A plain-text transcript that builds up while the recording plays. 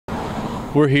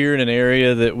we're here in an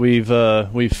area that we've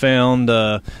found.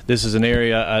 This is an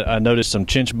area I noticed some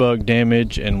chinch bug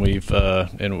damage, and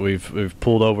we've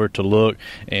pulled over to look,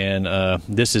 and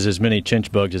this is as many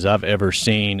chinch bugs as I've ever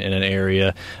seen in an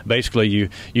area. Basically, you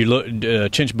look,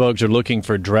 chinch bugs are looking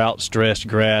for drought stressed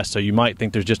grass, so you might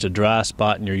think there's just a dry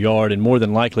spot in your yard, and more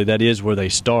than likely that is where they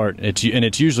start.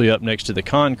 It's usually up next to the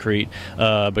concrete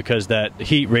because that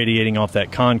heat radiating off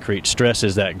that concrete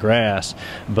stresses that grass.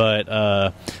 But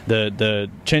the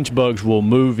chinch bugs will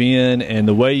move in, and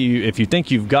the way if you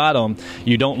think you've got them,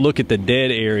 you don't look at the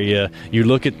dead area, you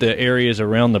look at the areas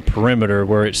around the perimeter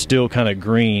where it's still kind of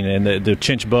green, and the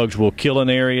chinch bugs will kill an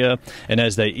area, and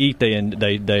as they eat,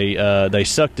 they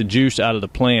suck the juice out of the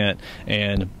plant,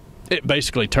 and it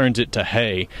basically turns it to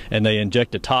hay, and they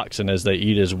inject a toxin as they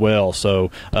eat as well.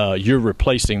 So you're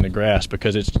replacing the grass,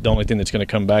 because it's the only thing that's going to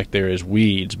come back there is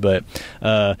weeds. But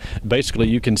basically,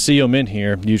 you can see them in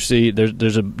here. You see they're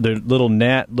little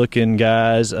gnat-looking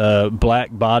guys, black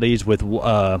bodies with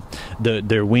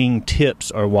their wing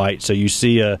tips are white. So you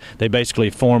see they basically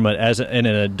form in an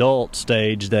adult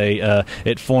stage.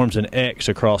 It forms an X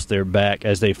across their back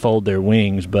as they fold their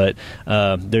wings. But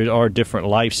there are different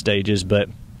life stages. But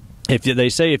they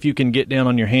say if you can get down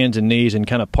on your hands and knees and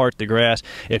kind of part the grass,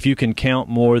 if you can count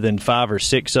more than 5 or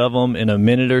 6 of them in a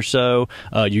minute or so,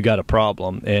 you got a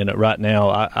problem. And right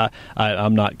now,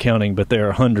 I'm not counting, but there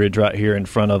are hundreds right here in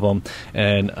front of them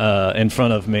and in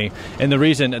front of me. And the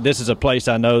reason this is a place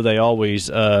I know they always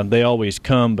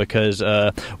come, because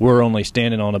we're only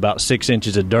standing on about 6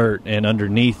 inches of dirt, and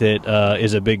underneath it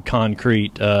is a big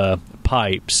concrete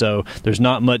pipe, so there's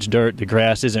not much dirt. The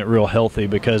grass isn't real healthy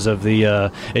because of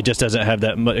it just doesn't have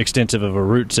that extensive of a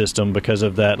root system because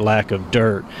of that lack of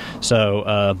dirt.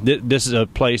 So this is a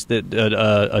place that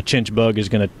a chinch bug is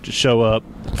going to show up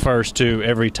first to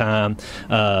every time.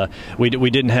 We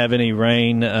didn't have any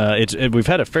rain. We've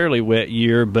had a fairly wet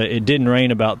year, but it didn't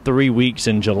rain about 3 weeks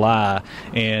in July,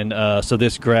 and so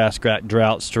this grass got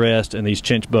drought stressed, and these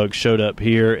chinch bugs showed up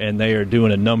here, and they are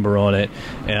doing a number on it.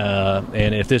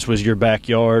 And if this was your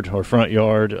backyard or front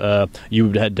yard, you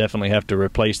would definitely have to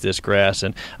replace this grass.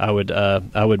 And I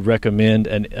would recommend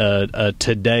a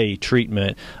today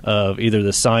treatment of either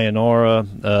the Sayonara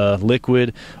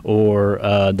liquid or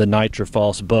the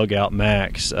Nitrofos Bug Out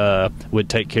Max. Would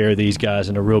take care of these guys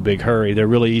in a real big hurry. They're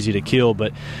really easy to kill,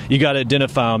 but you got to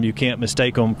identify them. You can't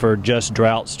mistake them for just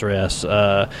drought stress.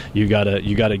 You got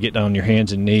to get down on your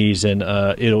hands and knees, and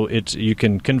you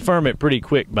can confirm it pretty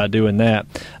quick by doing that.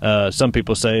 Some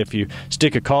people say if you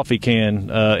stick a coffee can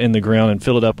in the ground and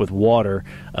fill it up with water,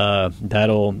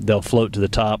 they'll float to the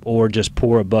top, or just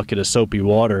pour a bucket of soapy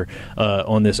water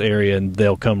on this area, and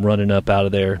they'll come running up out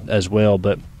of there as well.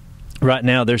 But right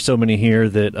now, there's so many here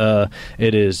that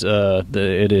it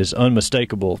is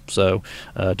unmistakable. So,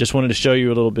 just wanted to show you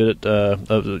a little bit,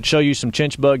 show you some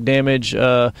chinch bug damage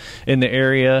in the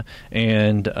area,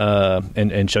 and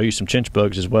show you some chinch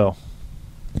bugs as well.